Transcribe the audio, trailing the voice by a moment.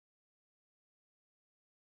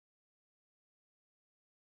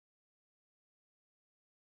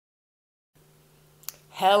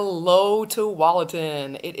Hello to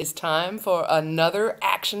Wallaton. It is time for another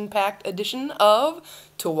action-packed edition of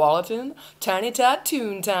Wallaton Tiny Tot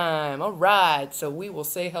Tune Time. All right, so we will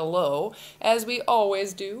say hello, as we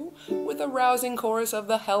always do, with a rousing chorus of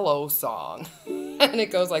the hello song. And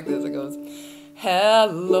it goes like this. It goes,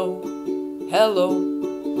 hello, hello,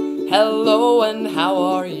 hello, and how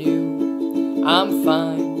are you? I'm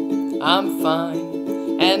fine,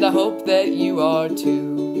 and I hope that you are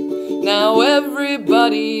too. Now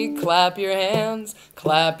everybody clap your hands,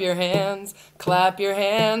 clap your hands, clap your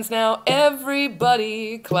hands. Now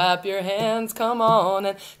everybody clap your hands, come on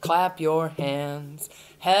and clap your hands.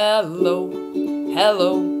 Hello,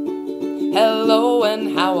 hello, hello,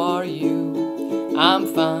 and how are you? I'm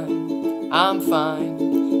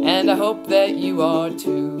fine, and I hope that you are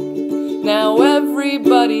too. Now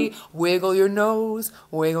everybody wiggle your nose,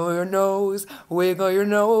 wiggle your nose, wiggle your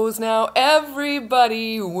nose. Now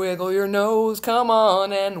everybody wiggle your nose, come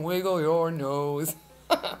on and wiggle your nose.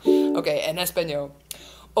 Okay, en español.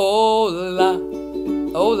 Hola,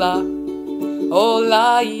 hola,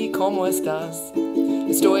 hola, ¿y cómo estás?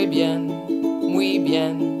 Estoy bien, muy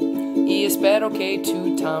bien, y espero que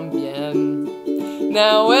tú también.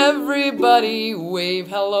 Now everybody wave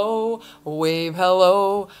hello, wave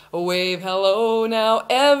hello, wave hello. Now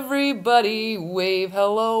everybody wave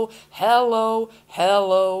hello, hello,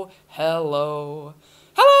 hello, hello,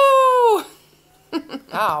 hello.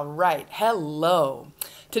 All right, hello.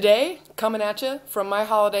 Today, coming at you from my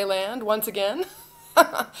holiday land once again.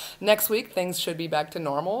 Next week, things should be back to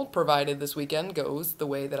normal, provided this weekend goes the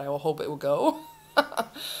way that I will hope it will go.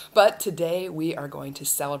 But today we are going to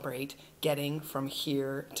celebrate getting from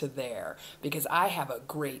here to there because I have a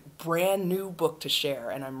great brand new book to share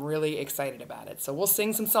and I'm really excited about it. So we'll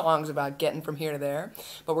sing some songs about getting from here to there,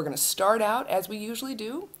 but we're going to start out as we usually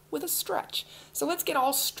do with a stretch. So let's get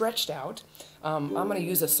all stretched out. I'm going to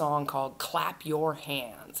use a song called Clap Your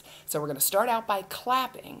Hands. So we're going to start out by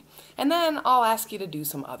clapping, and then I'll ask you to do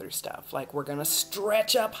some other stuff. Like we're going to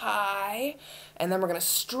stretch up high, and then we're going to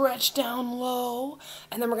stretch down low,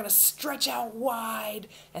 and then we're going to stretch out wide,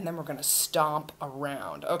 and then we're going to stomp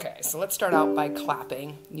around. Okay, so let's start out by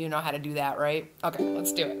clapping. You know how to do that, right? Okay,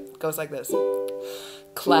 let's do it. It goes like this.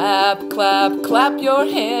 Clap, clap, clap your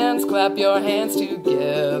hands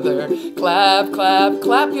together. Clap, clap,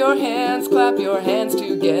 clap your hands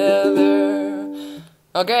together.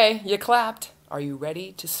 Okay, you clapped. Are you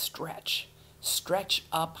ready to stretch? Stretch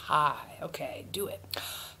up high. Okay, do it.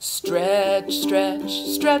 Stretch, stretch,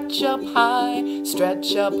 stretch up high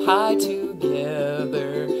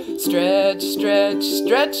together. Stretch, stretch,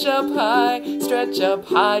 stretch up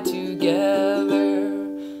high together.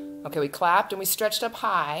 Okay, we clapped and we stretched up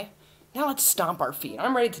high. Now let's stomp our feet.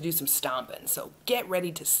 I'm ready to do some stomping, so get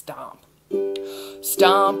ready to stomp.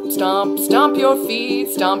 Stomp, stomp, stomp your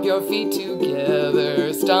feet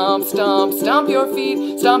together. Stomp, stomp, stomp your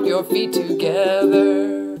feet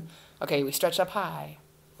together. Okay, we stretched up high.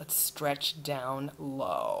 Let's stretch down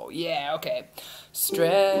low. Yeah, okay.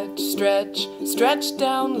 Stretch, stretch, stretch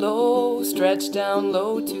down low together.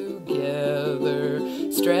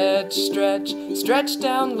 Stretch, stretch, stretch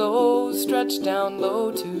down low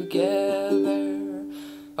together.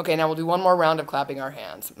 Okay, now we'll do one more round of clapping our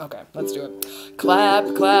hands. Okay, let's do it.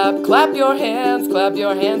 Clap, clap, clap your hands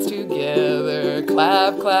together.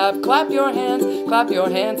 Clap, clap, clap your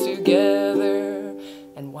hands together.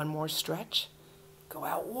 And one more stretch. Go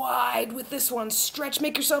out wide with this one. Stretch,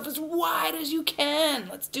 make yourself as wide as you can.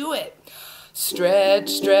 Let's do it. Stretch,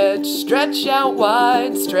 stretch, stretch out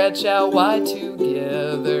wide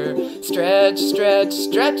together. Stretch, stretch,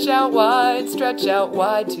 stretch out wide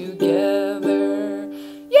together.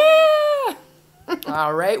 Yeah!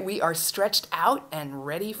 All right, we are stretched out and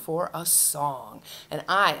ready for a song. And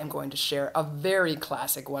I am going to share a very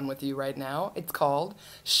classic one with you right now. It's called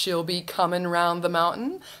She'll Be Comin' Round the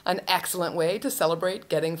Mountain, an excellent way to celebrate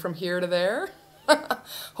getting from here to there.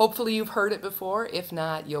 Hopefully you've heard it before. If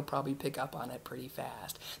not, you'll probably pick up on it pretty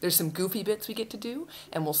fast. There's some goofy bits we get to do,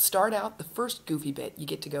 and we'll start out the first goofy bit. You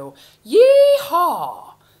get to go,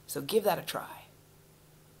 yee-haw! So give that a try.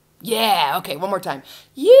 Yeah, okay, one more time.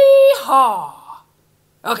 Yee-haw!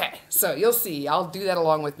 Okay, so you'll see. I'll do that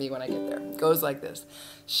along with me when I get there. It goes like this.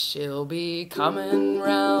 She'll be coming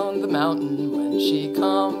round the mountain when she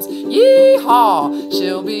comes. Yee-haw!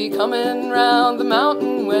 She'll be coming round the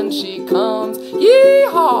mountain when she comes.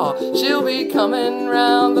 Yee-haw! She'll be coming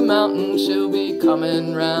round the mountain. She'll be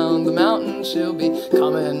coming round the mountain. She'll be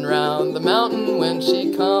coming round the mountain when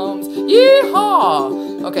she comes.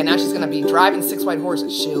 Yee-haw! Okay, now she's gonna be driving 6 white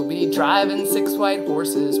horses. She'll be driving 6 white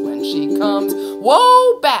horses when she comes.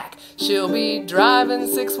 Whoa, back! She'll be driving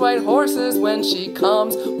 6 white horses when she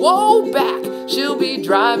comes. Whoa, back! She'll be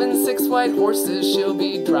driving 6 white horses. She'll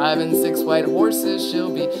be driving 6 white horses.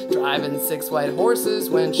 She'll be driving 6 white horses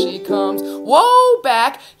when she comes. Whoa,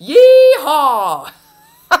 back! Yee-haw!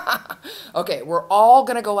 Okay, we're all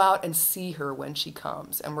gonna go out and see her when she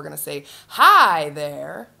comes, and we're gonna say, "Hi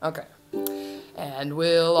there." Okay. And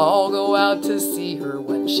we'll all go out to see her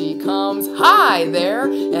when she comes. Hi there.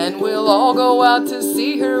 And we'll all go out to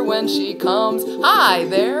see her when she comes. Hi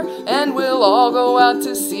there. And we'll all go out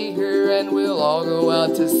to see her. And we'll all go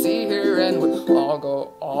out to see her. And we'll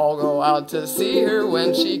all go out to see her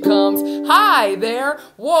when she comes. Hi there.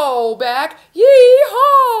 Whoa, back.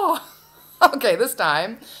 Yee-haw. Okay, this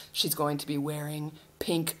time she's going to be wearing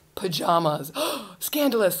pink pajamas.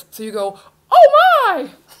 Scandalous. So you go, "Oh my!"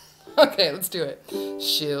 Okay, let's do it.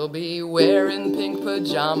 She'll be wearing pink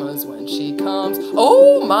pajamas when she comes.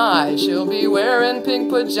 Oh my, she'll be wearing pink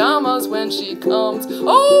pajamas when she comes.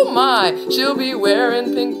 Oh my, she'll be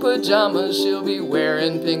wearing pink pajamas. She'll be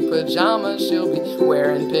wearing pink pajamas. She'll be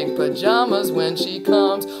wearing pink pajamas when she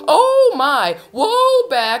comes. Oh my, whoa,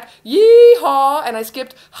 back, yee-haw. And I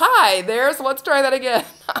skipped hi there, so let's try that again.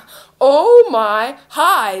 Oh my,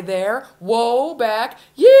 hi there, whoa, back,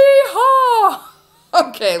 yee-haw.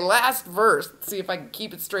 Okay, last verse. Let's see if I can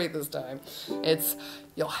keep it straight this time. It's,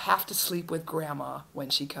 "You'll have to sleep with Grandma when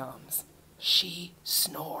she comes. She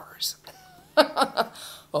snores."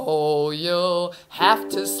 Oh, you'll have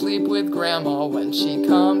to sleep with Grandma when she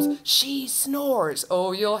comes. She snores.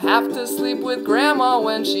 Oh, you'll have to sleep with Grandma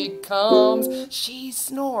when she comes. She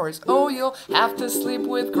snores. Oh, you'll have to sleep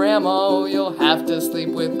with Grandma. Oh, you'll have to sleep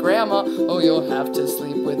with Grandma. Oh, you'll have to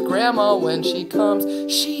sleep with Grandma when she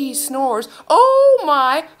comes. She snores. Oh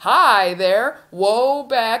my, hi there. Whoa,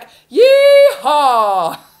 back.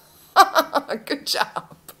 Yee-haw. Good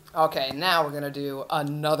job. Okay, now we're gonna do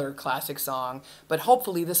another classic song, but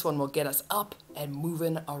hopefully this one will get us up and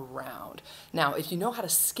moving around. Now, if you know how to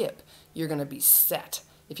skip, you're gonna be set.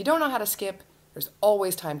 If you don't know how to skip, there's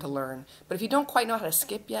always time to learn. But if you don't quite know how to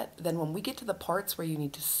skip yet, then when we get to the parts where you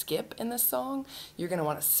need to skip in this song, you're gonna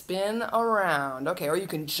wanna spin around. Okay, or you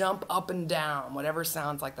can jump up and down, whatever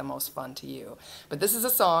sounds like the most fun to you. But this is a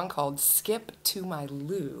song called "Skip to My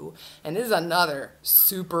Lou," and this is another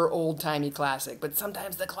super old-timey classic, but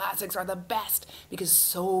sometimes the classics are the best because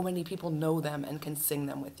so many people know them and can sing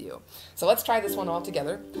them with you. So let's try this one all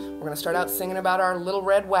together. We're gonna start out singing about our little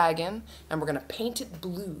red wagon, and we're gonna paint it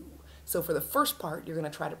blue. So for the first part, you're going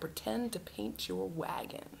to try to pretend to paint your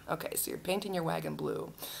wagon. Okay, so you're painting your wagon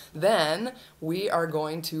blue. Then we are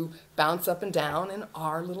going to bounce up and down in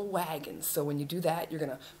our little wagons. So when you do that, you're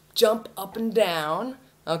going to jump up and down,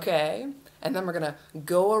 okay? And then we're going to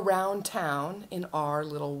go around town in our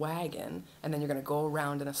little wagon, and then you're going to go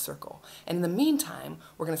around in a circle. And in the meantime,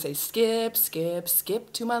 we're going to say skip, skip,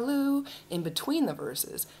 skip to my Lou in between the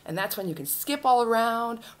verses. And that's when you can skip all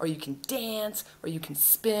around, or you can dance, or you can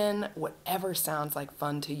spin, whatever sounds like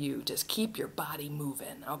fun to you. Just keep your body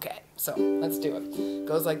moving. Okay, so let's do it. It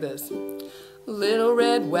goes like this. Little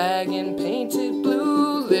red wagon painted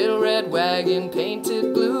blue, little red wagon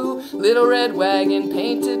painted blue, little red wagon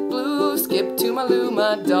painted blue, skip to my Lou,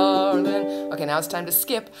 my darling. Okay, now it's time to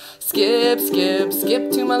skip. Skip, skip,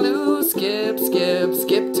 skip to my Lou, skip, skip,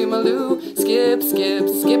 skip to my Lou, skip, skip,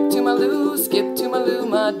 skip to my Lou, skip to my Lou,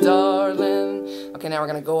 my darling. Okay, now we're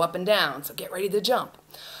gonna go up and down, so get ready to jump.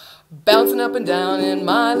 Bouncing up and down in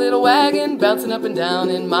my little wagon, bouncing up and down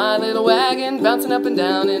in my little wagon, bouncing up and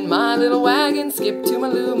down in my little wagon, skip to my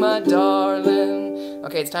Lou, my darling.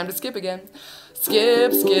 Okay, it's time to skip again.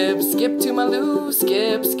 Skip, skip, skip to my Lou,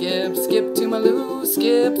 skip, skip, skip to my Lou,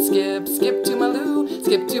 skip, skip, skip to my Lou,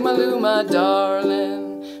 skip to my Lou, my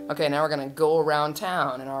darling. Okay, now we're gonna go around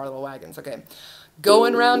town in our little wagons, okay.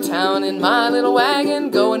 Going round town in my little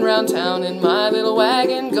wagon, going round town in my little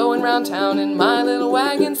wagon, going round town in my little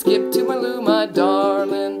wagon, skip to my Lou, my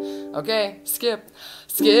darling. Okay, skip.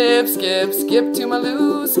 Skip, skip, skip to my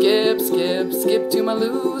Lou, skip, skip, skip to my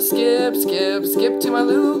Lou, skip, skip, skip to my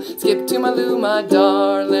Lou, skip to my Lou, my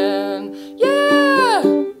darling. Yeah!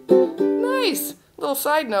 Nice! Little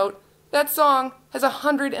side note, that song has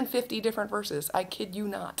 150 different verses. I kid you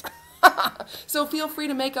not. So feel free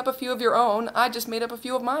to make up a few of your own. I just made up a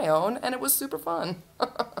few of my own, and it was super fun.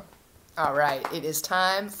 All right, it is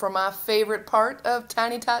time for my favorite part of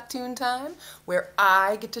Tiny Tot Tune Time, where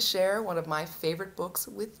I get to share one of my favorite books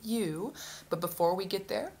with you. But before we get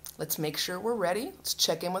there, let's make sure we're ready. Let's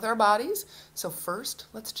check in with our bodies. So first,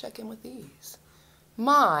 let's check in with these.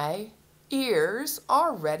 My ears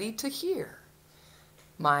are ready to hear.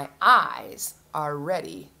 My eyes are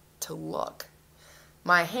ready to look.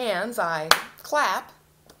 My hands I clap,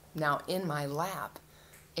 now in my lap.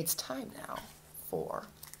 It's time now for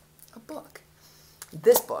a book.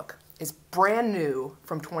 This book is brand new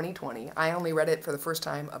from 2020. I only read it for the first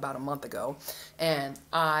time about a month ago, and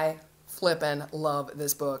I flippin' love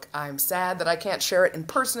this book. I'm sad that I can't share it in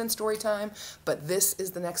person in story time, but this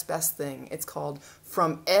is the next best thing. It's called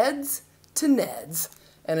From Eds to Neds,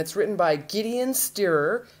 and it's written by Gideon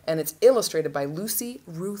Steerer, and it's illustrated by Lucy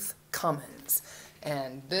Ruth Cummins.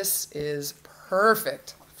 And this is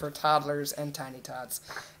perfect for toddlers and tiny tots.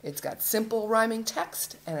 It's got simple rhyming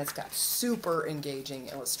text, and it's got super engaging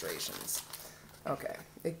illustrations. Okay,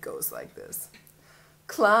 it goes like this.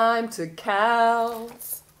 Climb to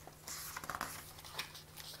cows,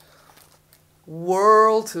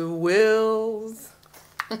 whirl to wills,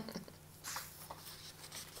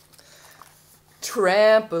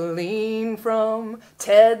 trampoline from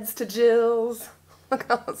Teds to Jills. Look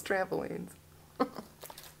at all those trampolines.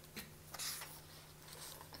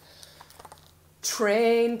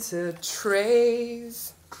 Train to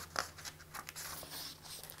trays,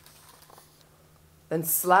 then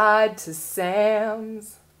slide to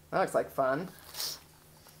Sam's. That looks like fun.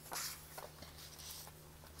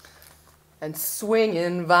 And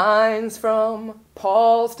swinging vines from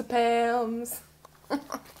Paul's to Pam's.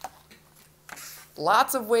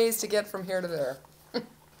 Lots of ways to get from here to there.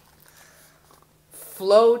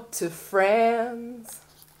 Float to Fran's.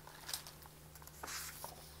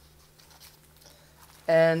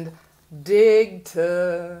 And dig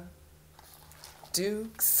to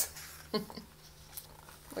Duke's.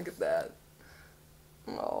 Look at that.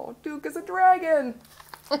 Oh, Duke is a dragon.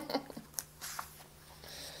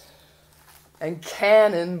 And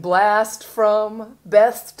cannon blast from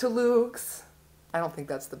Beth to Luke's. I don't think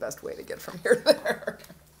that's the best way to get from here to there.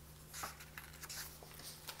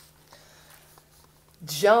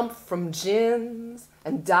 Jump from Gin's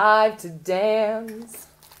and dive to Dan's.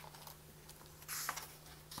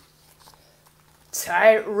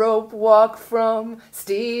 Tightrope walk from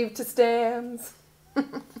Steve to Stan's.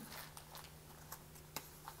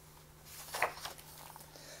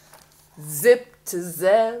 Zip to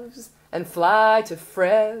Zev's and fly to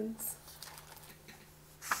Fred's.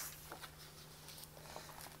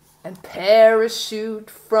 And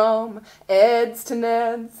parachute from Ed's to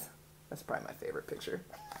Ned's. That's probably my favorite picture.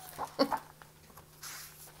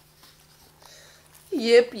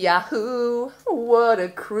 Yip yahoo, what a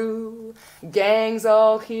crew. Gang's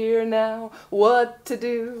all here now, what to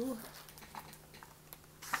do?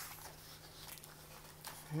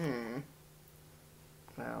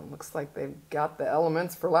 Well, looks like they've got the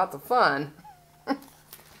elements for lots of fun.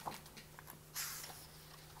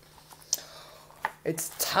 It's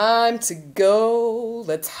time to go,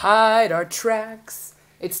 let's hide our tracks.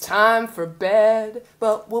 It's time for bed,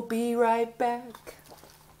 but we'll be right back.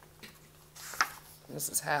 This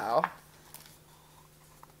is how.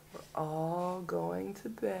 We're all going to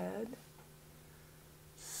bed.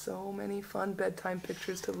 So many fun bedtime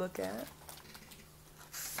pictures to look at.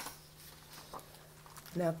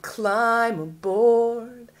 Now climb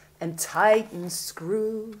aboard and tighten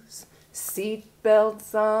screws, seat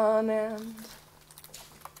belts on and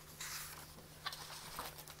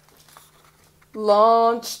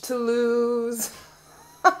launch to lose.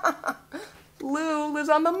 Lou lives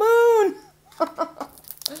on the moon.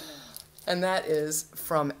 And that is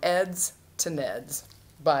From Eds to Neds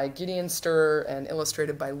by Gideon Steerer and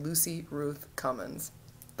illustrated by Lucy Ruth Cummins.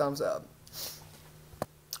 Thumbs up.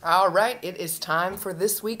 All right, it is time for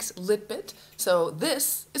this week's Lit Bit. So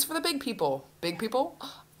this is for the big people. Big people,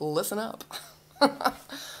 listen up.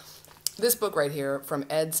 This book right here, From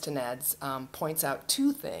Eds to Neds, points out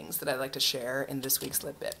two things that I'd like to share in this week's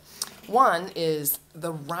Lit Bit. One is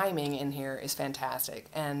the rhyming in here is fantastic,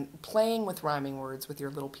 and playing with rhyming words with your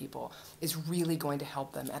little people is really going to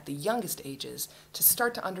help them at the youngest ages to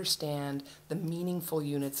start to understand the meaningful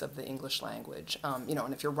units of the English language. You know,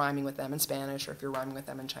 and if you're rhyming with them in Spanish or if you're rhyming with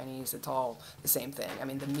them in Chinese, it's all the same thing. I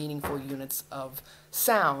mean, the meaningful units of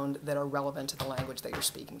sound that are relevant to the language that you're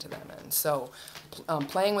speaking to them in. So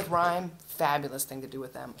playing with rhyme, fabulous thing to do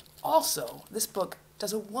with them. Also, this book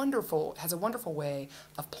has a wonderful way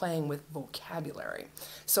of playing with vocabulary.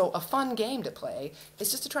 So a fun game to play is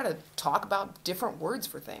just to try to talk about different words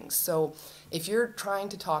for things. So if you're trying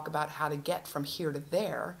to talk about how to get from here to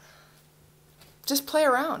there, just play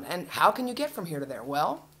around. And how can you get from here to there?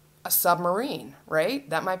 Well, a submarine, right?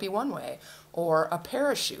 That might be one way. Or a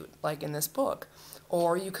parachute, like in this book.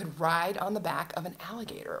 Or you could ride on the back of an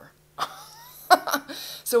alligator.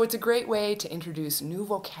 So it's a great way to introduce new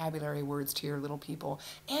vocabulary words to your little people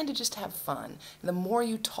and to just have fun. The more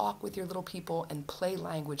you talk with your little people and play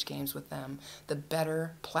language games with them, the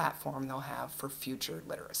better platform they'll have for future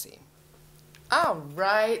literacy. All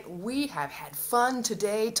right, we have had fun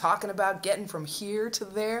today talking about getting from here to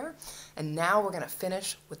there, and now we're going to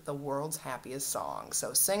finish with the world's happiest song.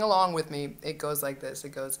 So sing along with me. It goes like this.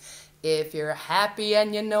 It goes, if you're happy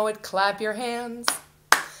and you know it, clap your hands.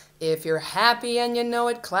 If you're happy and you know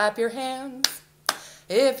it, clap your hands.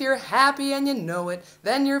 If you're happy and you know it,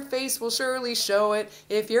 then your face will surely show it.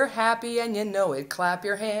 If you're happy and you know it, clap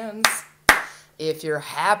your hands. If you're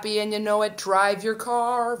happy and you know it, drive your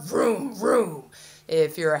car, vroom, vroom.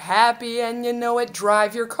 If you're happy and you know it,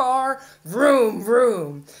 drive your car, vroom,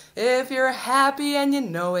 vroom. If you're happy and you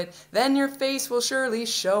know it, then your face will surely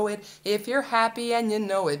show it. If you're happy and you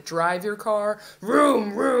know it, drive your car,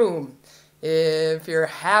 vroom, vroom. If you're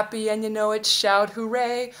happy and you know it, shout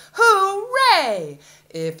hooray, hooray!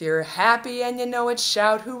 If you're happy and you know it,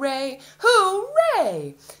 shout hooray,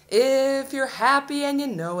 hooray! If you're happy and you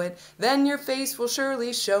know it, then your face will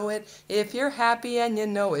surely show it. If you're happy and you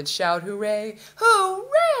know it, shout hooray,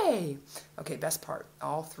 hooray! Okay, best part,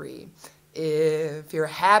 all three. If you're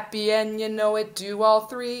happy and you know it, do all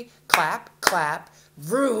three. Clap, clap,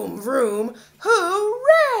 vroom, vroom,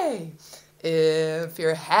 hooray! If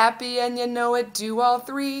you're happy and you know it, do all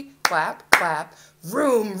three. Clap, clap,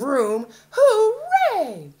 vroom, vroom,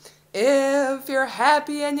 hooray! If you're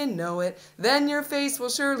happy and you know it, then your face will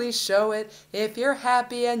surely show it. If you're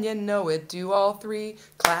happy and you know it, do all three.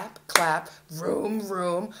 Clap, clap, vroom,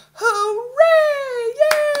 vroom, hooray!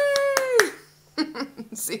 Yay!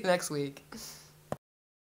 See you next week.